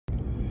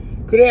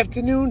Good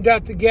afternoon,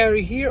 Dr.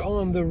 Gary here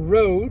on the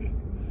road.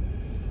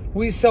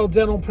 We sell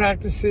dental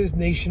practices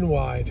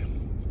nationwide.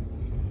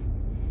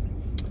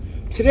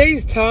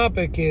 Today's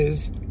topic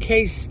is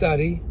case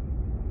study.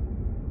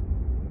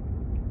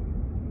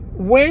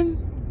 When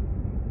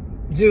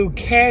do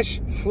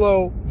cash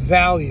flow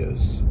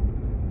values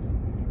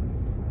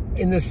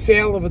in the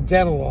sale of a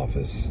dental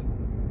office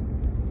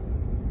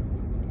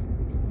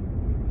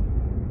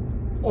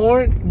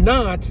are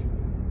not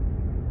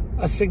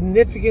a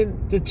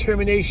significant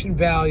determination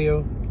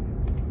value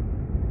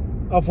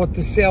of what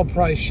the sale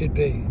price should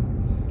be?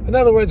 In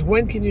other words,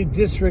 when can you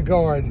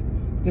disregard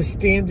the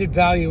standard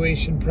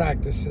valuation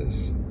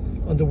practices?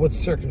 Under what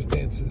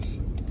circumstances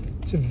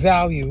to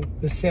value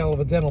the sale of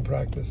a dental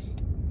practice?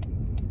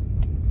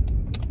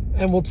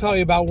 And we'll tell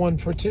you about one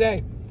for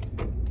today.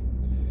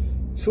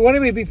 So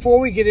anyway, before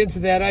we get into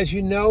that, as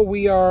you know,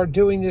 we are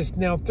doing this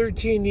now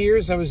 13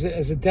 years. I was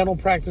as a dental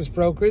practice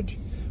brokerage.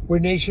 We're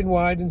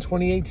nationwide in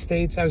 28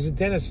 states. I was a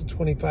dentist for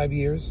 25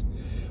 years.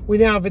 We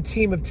now have a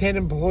team of 10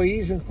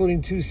 employees,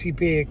 including 2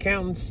 CPA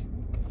accountants.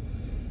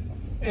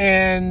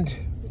 And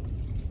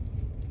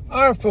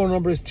our phone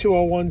number is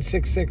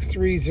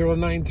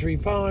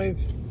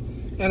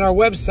 201-663-0935. And our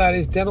website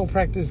is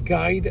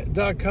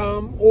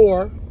dentalpracticeguide.com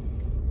or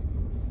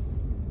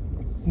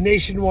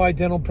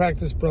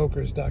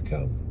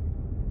nationwidedentalpracticebrokers.com.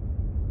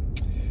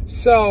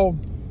 So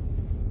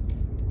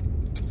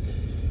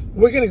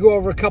we're going to go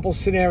over a couple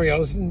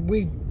scenarios, and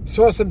we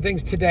saw some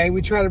things today.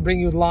 We try to bring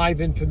you live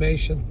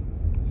information.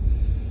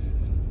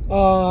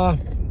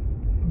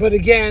 But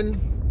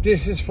again,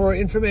 this is for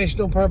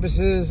informational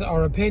purposes,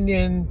 our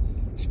opinion.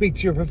 Speak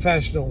to your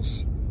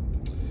professionals.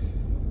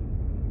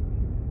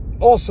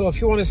 Also,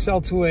 if you want to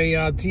sell to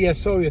a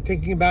DSO, you're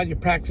thinking about your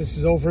practice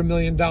is over $1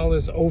 million,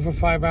 over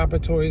 5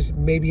 operatories,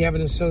 maybe you have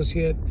an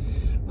associate,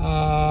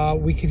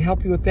 we can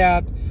help you with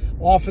that.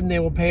 Often they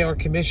will pay our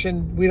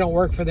commission. We don't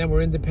work for them,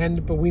 we're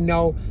independent, but we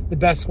know the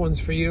best ones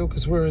for you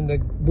because we're in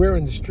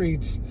the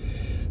streets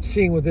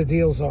seeing what the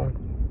deals are.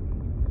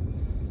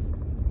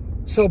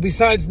 So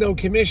besides no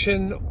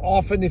commission,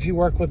 often if you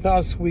work with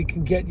us, we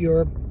can get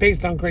your,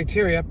 based on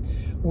criteria,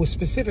 with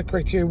specific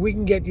criteria, we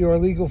can get your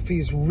legal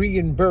fees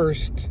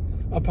reimbursed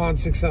upon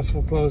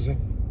successful closing.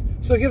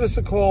 So give us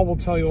a call, we'll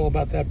tell you all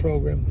about that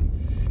program.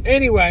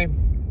 Anyway,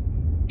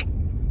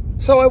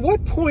 so at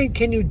what point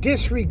can you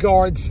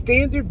disregard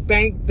standard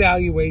bank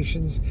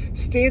valuations,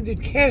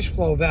 standard cash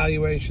flow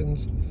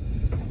valuations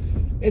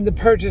in the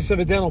purchase of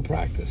a dental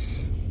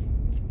practice?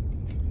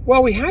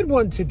 Well, we had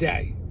one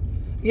today.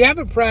 You have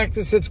a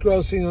practice that's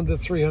grossing under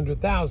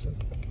 $300,000.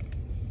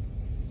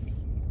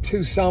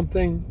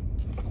 2-something,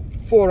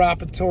 4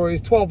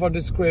 operatories,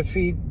 1,200 square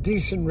feet,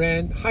 decent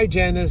rent,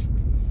 hygienist,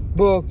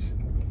 booked.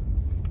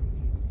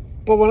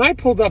 But when I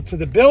pulled up to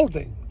the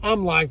building,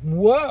 I'm like,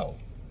 whoa.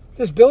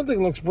 This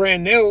building looks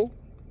brand new.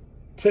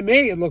 To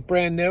me, it looked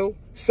brand new.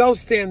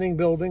 Self-standing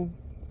building.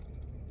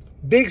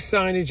 Big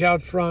signage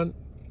out front.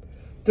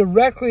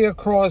 Directly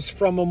across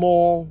from a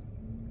mall.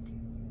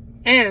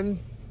 And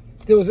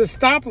there was a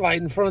stoplight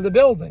in front of the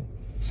building.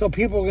 So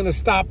people are going to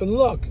stop and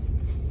look.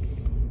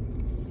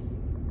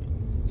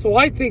 So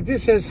I think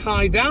this has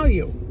high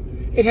value.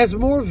 It has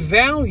more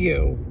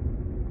value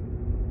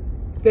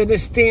than a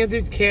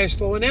standard cash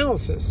flow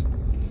analysis.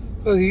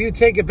 Well, if you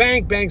take a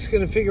bank's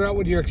going to figure out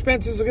what your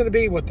expenses are going to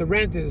be, what the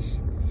rent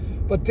is.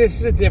 But this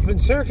is a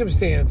different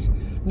circumstance.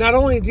 Not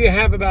only do you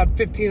have about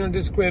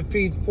 1,500 square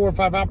feet, 4 or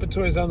 5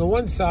 operatories on the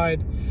one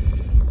side,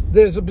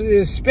 there's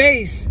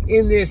space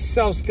in this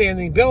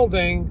self-standing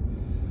building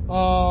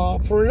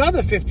for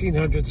another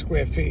 1,500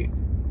 square feet.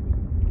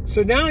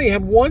 So now you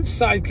have one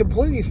side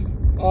completely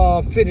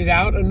fitted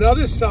out,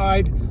 another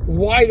side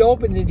wide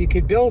open that you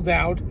could build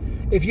out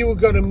if you were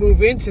going to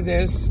move into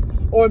this.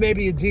 Or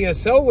maybe a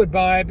DSO would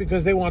buy it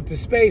because they want the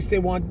space. They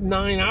want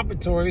 9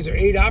 operatories or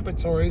 8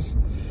 operatories.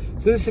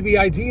 So this would be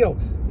ideal.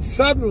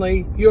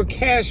 Suddenly, your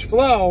cash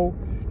flow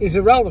is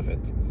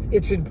irrelevant.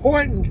 It's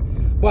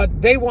important,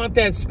 but they want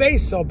that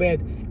space so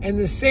bad. And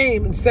the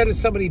same, instead of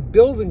somebody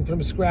building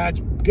from scratch,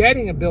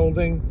 getting a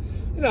building,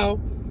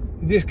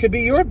 this could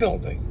be your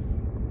building.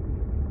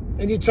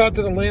 And you talk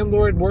to the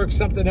landlord, work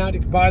something out.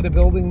 You can buy the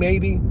building,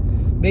 maybe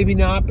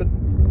not, but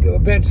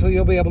eventually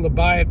you'll be able to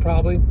buy it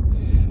probably.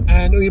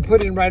 And you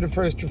put in right of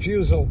first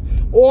refusal.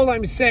 All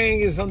I'm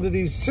saying is under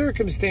these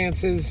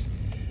circumstances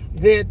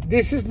that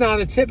this is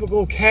not a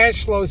typical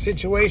cash flow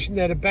situation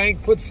that a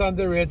bank puts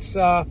under its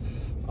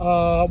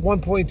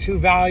 1.2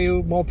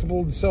 value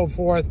multiple and so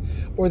forth,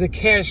 or the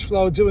cash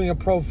flow doing a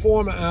pro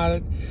forma on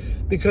it.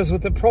 Because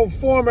with the pro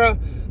forma,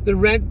 the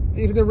rent,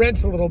 even the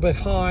rent's a little bit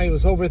high. It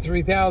was over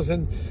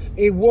 $3,000.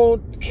 It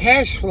won't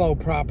cash flow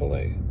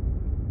properly.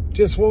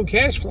 Just won't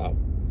cash flow.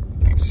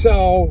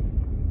 So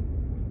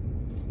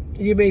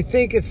you may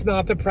think it's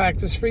not the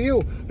practice for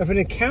you. If an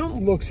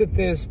accountant looks at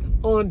this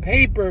on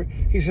paper,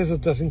 he says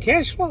it doesn't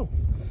cash flow.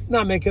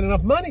 Not making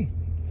enough money.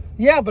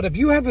 Yeah, but if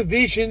you have a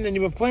vision and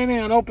you were planning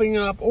on opening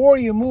up or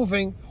you're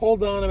moving,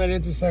 hold on, I'm at an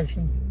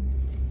intersection.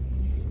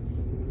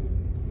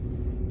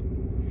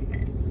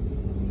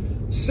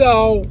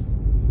 So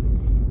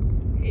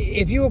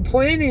if you were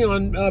planning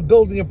on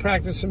building a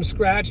practice from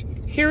scratch,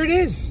 here it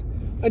is.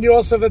 And you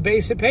also have a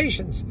base of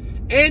patience.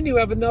 And you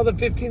have another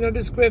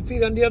 1,500 square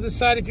feet on the other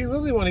side if you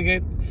really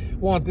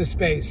want the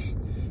space.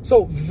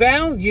 So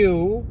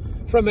value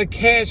from a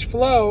cash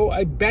flow,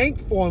 a bank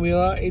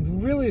formula, it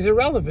really is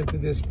irrelevant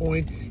at this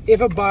point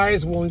if a buyer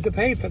is willing to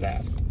pay for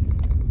that.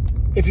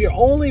 If you're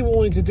only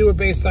willing to do it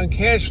based on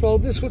cash flow,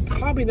 this would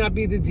probably not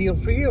be the deal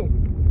for you.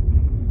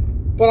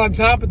 But on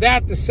top of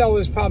that, the seller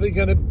is probably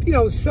going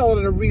to, sell it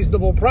at a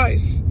reasonable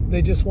price.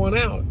 They just want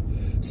out.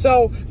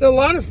 So a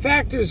lot of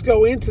factors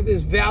go into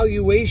this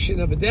valuation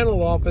of a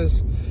dental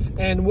office.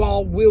 And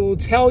while we will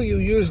tell you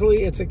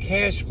usually it's a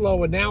cash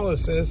flow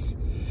analysis,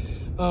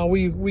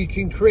 we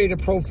can create a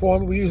pro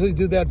forma. We usually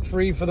do that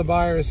free for the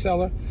buyer or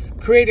seller.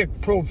 Create a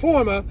pro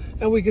forma,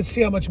 and we can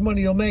see how much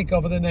money you'll make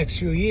over the next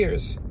few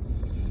years,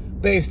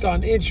 based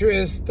on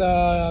interest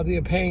that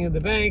you're paying in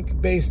the bank,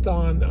 based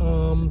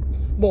on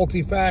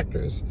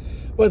multi-factors.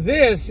 But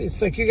this, it's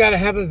like you got to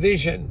have a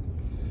vision.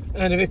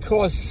 And if it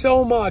costs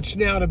so much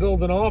now to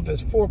build an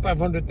office, $400,000 or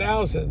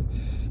 $500,000,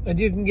 and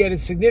you can get it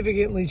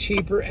significantly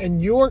cheaper,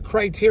 and your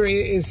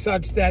criteria is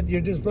such that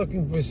you're just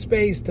looking for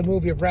space to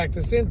move your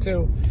practice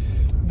into,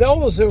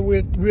 those are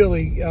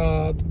really,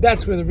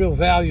 that's where the real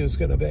value is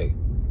going to be.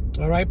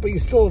 All right, but you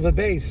still have a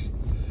base.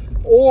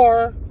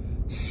 Or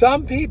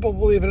some people,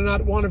 believe it or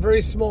not, want a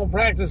very small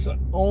practice,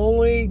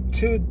 only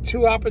two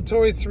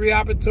operatories, 3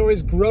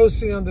 operatories,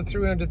 grossing under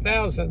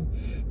 $300,000.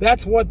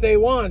 That's what they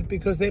want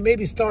because they may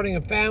be starting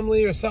a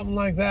family or something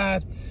like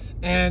that,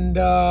 and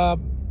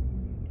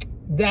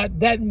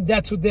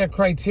that's what their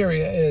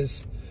criteria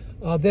is.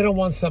 They don't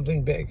want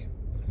something big.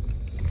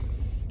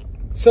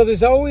 So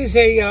there's always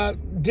a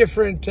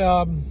different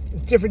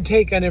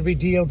take on every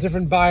deal,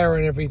 different buyer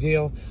on every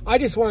deal. I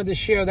just wanted to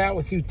share that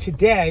with you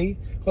today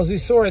because we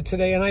saw it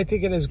today, and I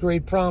think it has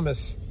great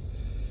promise.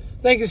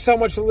 Thank you so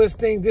much for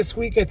listening. This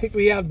week, I think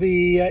we have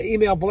the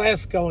email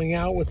blast going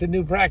out with the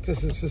new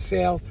practices for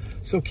sale.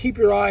 So keep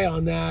your eye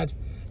on that,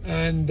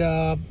 and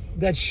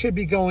that should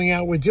be going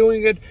out. We're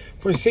doing it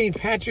for St.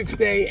 Patrick's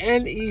Day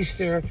and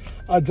Easter,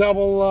 a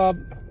double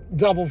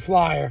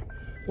flyer.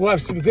 We'll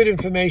have some good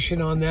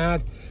information on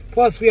that.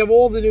 Plus, we have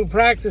all the new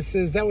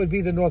practices. That would be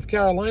the North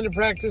Carolina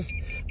practice,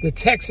 the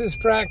Texas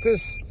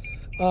practice.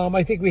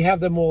 I think we have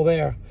them all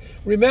there.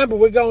 Remember,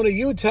 we're going to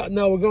Utah.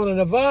 No, we're going to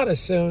Nevada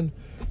soon.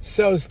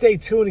 So stay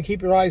tuned and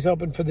keep your eyes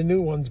open for the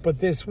new ones. But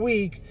this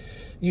week,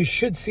 you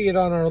should see it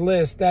on our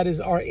list. That is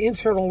our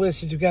internal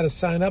list that you've got to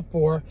sign up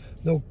for.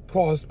 No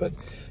cost, but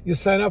you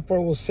sign up for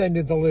it, we'll send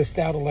you the list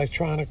out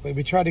electronically.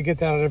 We try to get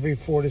that out every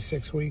 4 to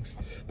 6 weeks.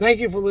 Thank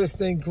you for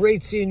listening.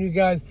 Great seeing you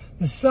guys.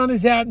 The sun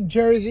is out in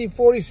Jersey,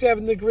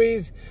 47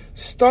 degrees.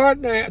 Start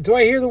now. Do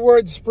I hear the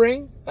word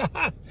spring?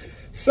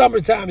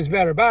 Summertime is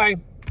better. Bye.